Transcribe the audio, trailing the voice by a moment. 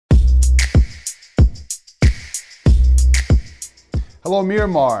Hello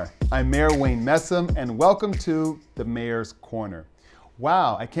Miramar, I'm Mayor Wayne Messam and welcome to the Mayor's Corner.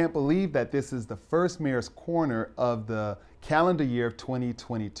 Wow, I can't believe that this is the first Mayor's Corner of the calendar year of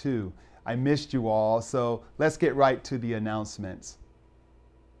 2022. I missed you all, so let's get right to the announcements.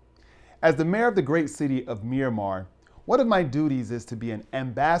 As the Mayor of the great city of Miramar, one of my duties is to be an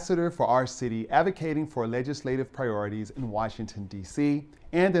ambassador for our city, advocating for legislative priorities in Washington, D.C.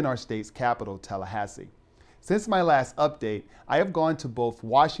 and in our state's capital, Tallahassee. Since my last update, I have gone to both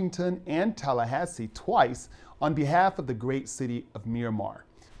Washington and Tallahassee twice on behalf of the great city of Miramar.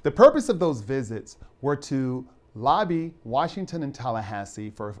 The purpose of those visits were to lobby Washington and Tallahassee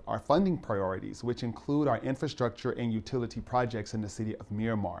for our funding priorities, which include our infrastructure and utility projects in the city of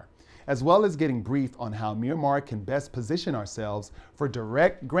Miramar, as well as getting briefed on how Miramar can best position ourselves for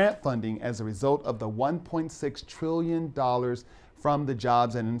direct grant funding as a result of the $1.6 trillion from the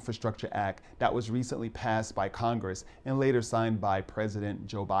Jobs and Infrastructure Act that was recently passed by Congress and later signed by President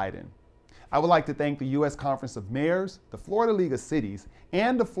Joe Biden. I would like to thank the U.S. Conference of Mayors, the Florida League of Cities,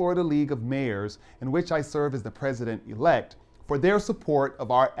 and the Florida League of Mayors, in which I serve as the president-elect, for their support of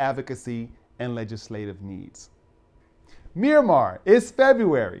our advocacy and legislative needs. Miramar is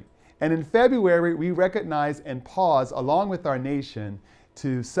February, and in February we recognize and pause along with our nation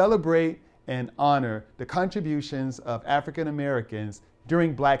to celebrate and honor the contributions of African Americans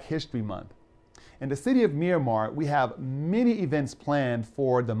during Black History Month. In the city of Miramar, we have many events planned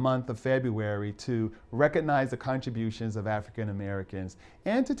for the month of February to recognize the contributions of African Americans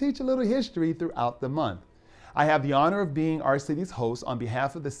and to teach a little history throughout the month. I have the honor of being our city's host on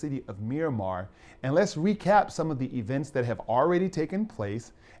behalf of the city of Miramar, and let's recap some of the events that have already taken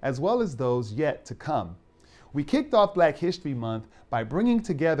place as well as those yet to come. We kicked off Black History Month by bringing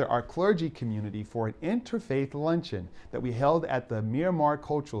together our clergy community for an interfaith luncheon that we held at the Miramar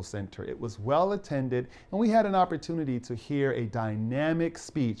Cultural Center. It was well attended, and we had an opportunity to hear a dynamic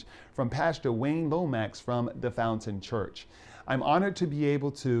speech from Pastor Wayne Lomax from the Fountain Church. I'm honored to be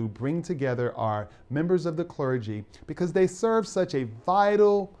able to bring together our members of the clergy because they serve such a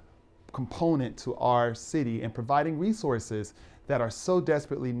vital component to our city in providing resources that are so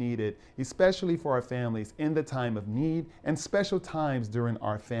desperately needed, especially for our families in the time of need and special times during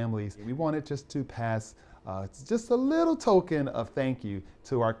our families. We wanted just to pass just a little token of thank you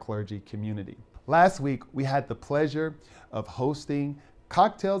to our clergy community. Last week, we had the pleasure of hosting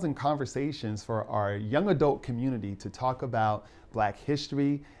cocktails and conversations for our young adult community to talk about Black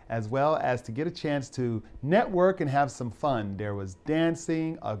history, as well as to get a chance to network and have some fun. There was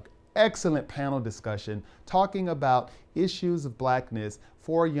dancing, an excellent panel discussion talking about issues of Blackness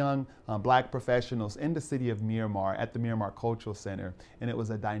for young Black professionals in the city of Miramar at the Miramar Cultural Center. And it was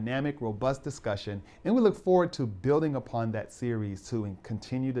a dynamic, robust discussion, and we look forward to building upon that series to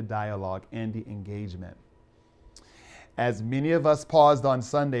continue the dialogue and the engagement. As many of us paused on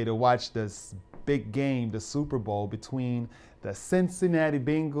Sunday to watch this big game, the Super Bowl, between the Cincinnati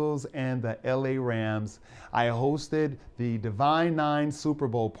Bengals and the LA Rams, I hosted the Divine Nine Super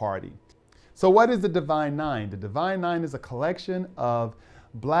Bowl party. So what is the Divine Nine? The Divine Nine is a collection of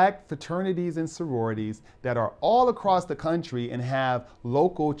Black fraternities and sororities that are all across the country and have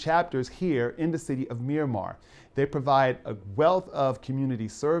local chapters here in the city of Miramar. They provide a wealth of community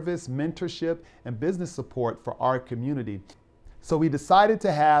service, mentorship, and business support for our community. So we decided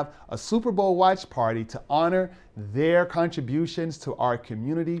to have a Super Bowl watch party to honor their contributions to our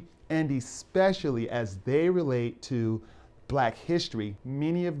community, and especially as they relate to Black history.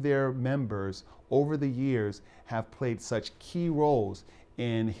 Many of their members over the years have played such key roles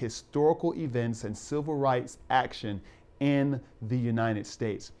in historical events and civil rights action in the United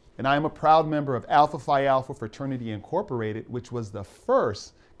States. And I am a proud member of Alpha Phi Alpha Fraternity Incorporated, which was the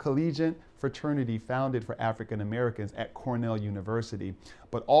first collegiate fraternity founded for African Americans at Cornell University.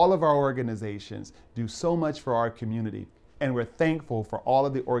 But all of our organizations do so much for our community, and we're thankful for all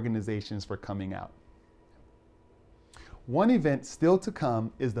of the organizations for coming out. One event still to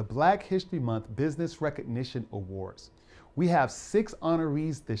come is the Black History Month Business Recognition Awards. We have 6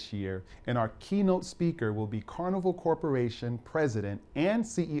 honorees this year, and our keynote speaker will be Carnival Corporation President and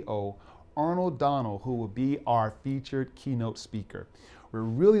CEO Arnold Donald, who will be our featured keynote speaker. We're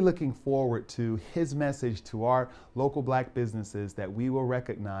really looking forward to his message to our local Black businesses that we will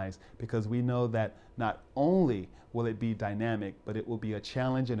recognize, because we know that not only will it be dynamic, but it will be a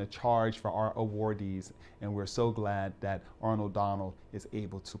challenge and a charge for our awardees, and we're so glad that Arnold Donald is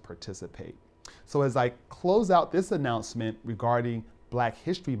able to participate. So as I close out this announcement regarding Black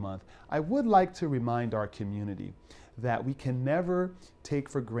History Month, I would like to remind our community that we can never take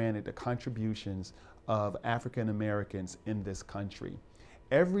for granted the contributions of African Americans in this country.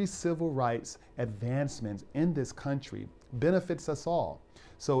 Every civil rights advancement in this country benefits us all.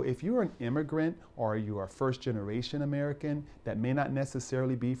 So if you're an immigrant or you are first generation American that may not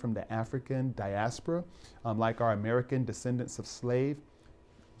necessarily be from the African diaspora, like our American descendants of slave,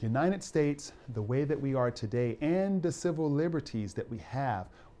 United States, the way that we are today and the civil liberties that we have,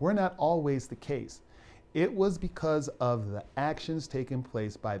 were not always the case. It was because of the actions taking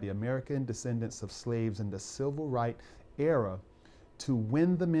place by the American descendants of slaves in the civil rights era to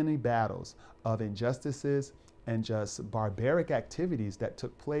win the many battles of injustices and just barbaric activities that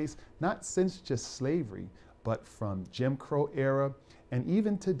took place, not since just slavery, but from Jim Crow era. And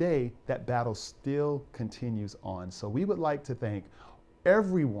even today, that battle still continues on. So we would like to thank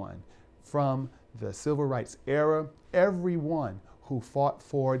everyone from the civil rights era, everyone who fought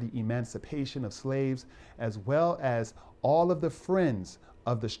for the emancipation of slaves, as well as all of the friends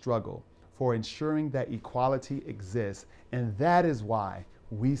of the struggle for ensuring that equality exists. And that is why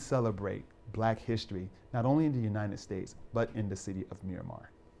we celebrate Black history, not only in the United States, but in the city of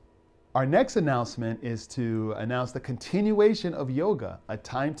Miramar. Our next announcement is to announce the continuation of yoga, A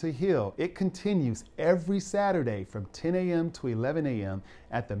Time to Heal. It continues every Saturday from 10 a.m. to 11 a.m.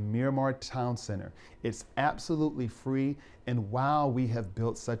 at the Miramar Town Center. It's absolutely free, and wow, we have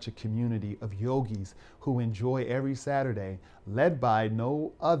built such a community of yogis who enjoy every Saturday, led by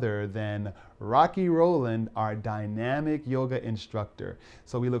no other than Rocky Rowland, our dynamic yoga instructor.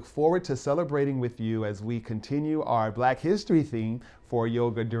 So we look forward to celebrating with you as we continue our Black History theme for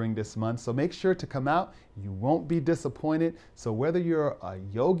yoga during this month. So make sure to come out. You won't be disappointed. So whether you're a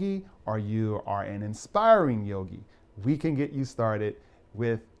yogi or you are an inspiring yogi, we can get you started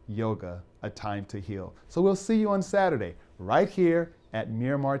with yoga, A Time to Heal. So we'll see you on Saturday right here at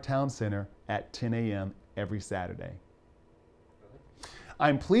Miramar Town Center at 10 a.m. every Saturday.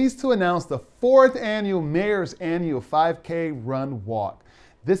 I'm pleased to announce the 4th annual Mayor's Annual 5K Run Walk.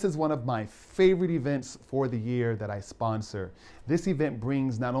 This is one of my favorite events for the year that I sponsor. This event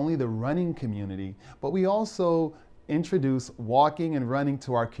brings not only the running community, but we also introduce walking and running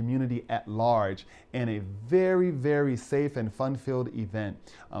to our community at large in a very, very safe and fun-filled event.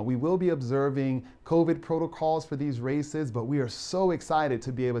 We will be observing COVID protocols for these races, but we are so excited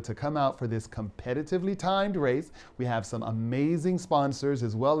to be able to come out for this competitively timed race. We have some amazing sponsors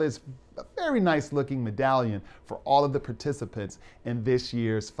as well as a very nice looking medallion for all of the participants in this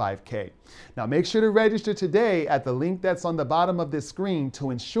year's 5K. Now make sure to register today at the link that's on the bottom of this screen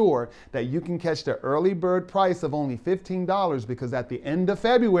to ensure that you can catch the early bird price of only $15, because at the end of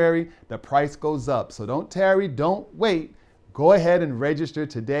February, the price goes up. So don't tarry, don't wait. Go ahead and register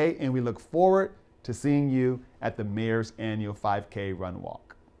today, and we look forward to seeing you at the Mayor's Annual 5K Run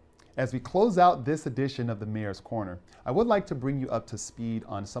Walk. As we close out this edition of the Mayor's Corner, I would like to bring you up to speed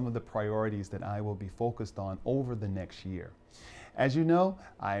on some of the priorities that I will be focused on over the next year. As you know,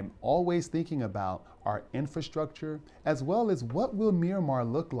 I'm always thinking about our infrastructure, as well as what will Miramar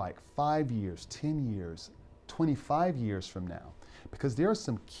look like 5 years, 10 years, 25 years from now, because there are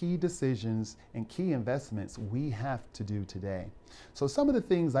some key decisions and key investments we have to do today. So some of the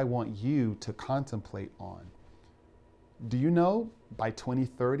things I want you to contemplate on. Do you know by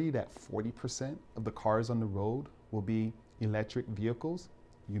 2030 that 40% of the cars on the road will be electric vehicles?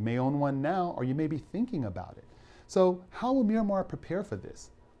 You may own one now, or you may be thinking about it. So how will Miramar prepare for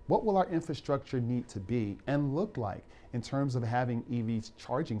this? What will our infrastructure need to be and look like in terms of having EV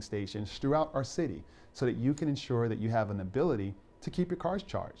charging stations throughout our city so that you can ensure that you have an ability to keep your cars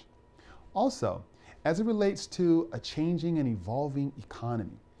charged? Also, as it relates to a changing and evolving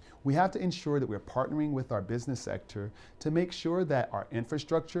economy, we have to ensure that we're partnering with our business sector to make sure that our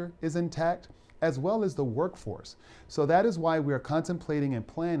infrastructure is intact, as well as the workforce. So that is why we are contemplating and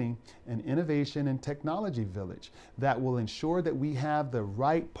planning an innovation and technology village that will ensure that we have the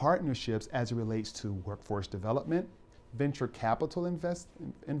right partnerships as it relates to workforce development, venture capital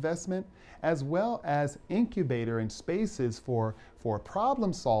investment, as well as incubator and spaces for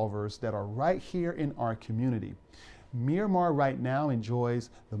problem solvers that are right here in our community. Miramar right now enjoys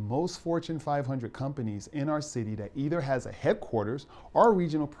the most Fortune 500 companies in our city that either has a headquarters or a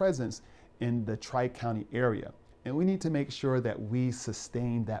regional presence in the Tri-County area. And we need to make sure that we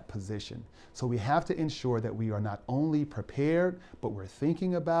sustain that position. So we have to ensure that we are not only prepared, but we're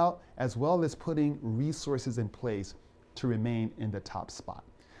thinking about, as well as putting resources in place to remain in the top spot.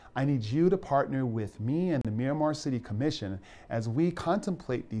 I need you to partner with me and the Miramar City Commission as we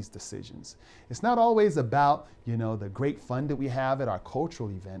contemplate these decisions. It's not always about, the great fun that we have at our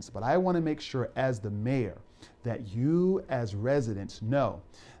cultural events, but I want to make sure as the mayor that you as residents know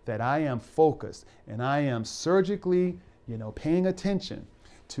that I am focused and I am surgically, paying attention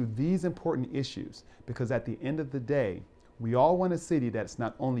to these important issues, because at the end of the day, We all want a city that's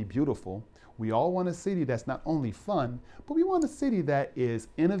not only beautiful, we all want a city that's not only fun, but we want a city that is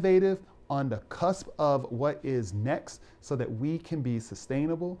innovative, on the cusp of what is next, so that we can be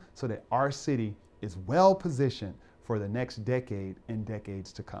sustainable, so that our city is well positioned for the next decade and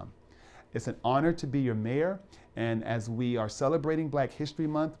decades to come. It's an honor to be your mayor, and as we are celebrating Black History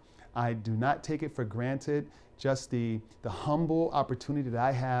Month, I do not take it for granted just the humble opportunity that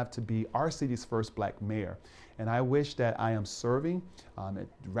I have to be our city's first Black mayor. And I wish that I am serving,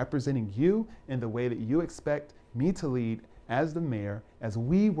 representing you in the way that you expect me to lead as the mayor, as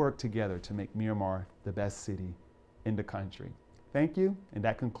we work together to make Miramar the best city in the country. Thank you, and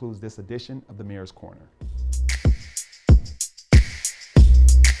that concludes this edition of the Mayor's Corner.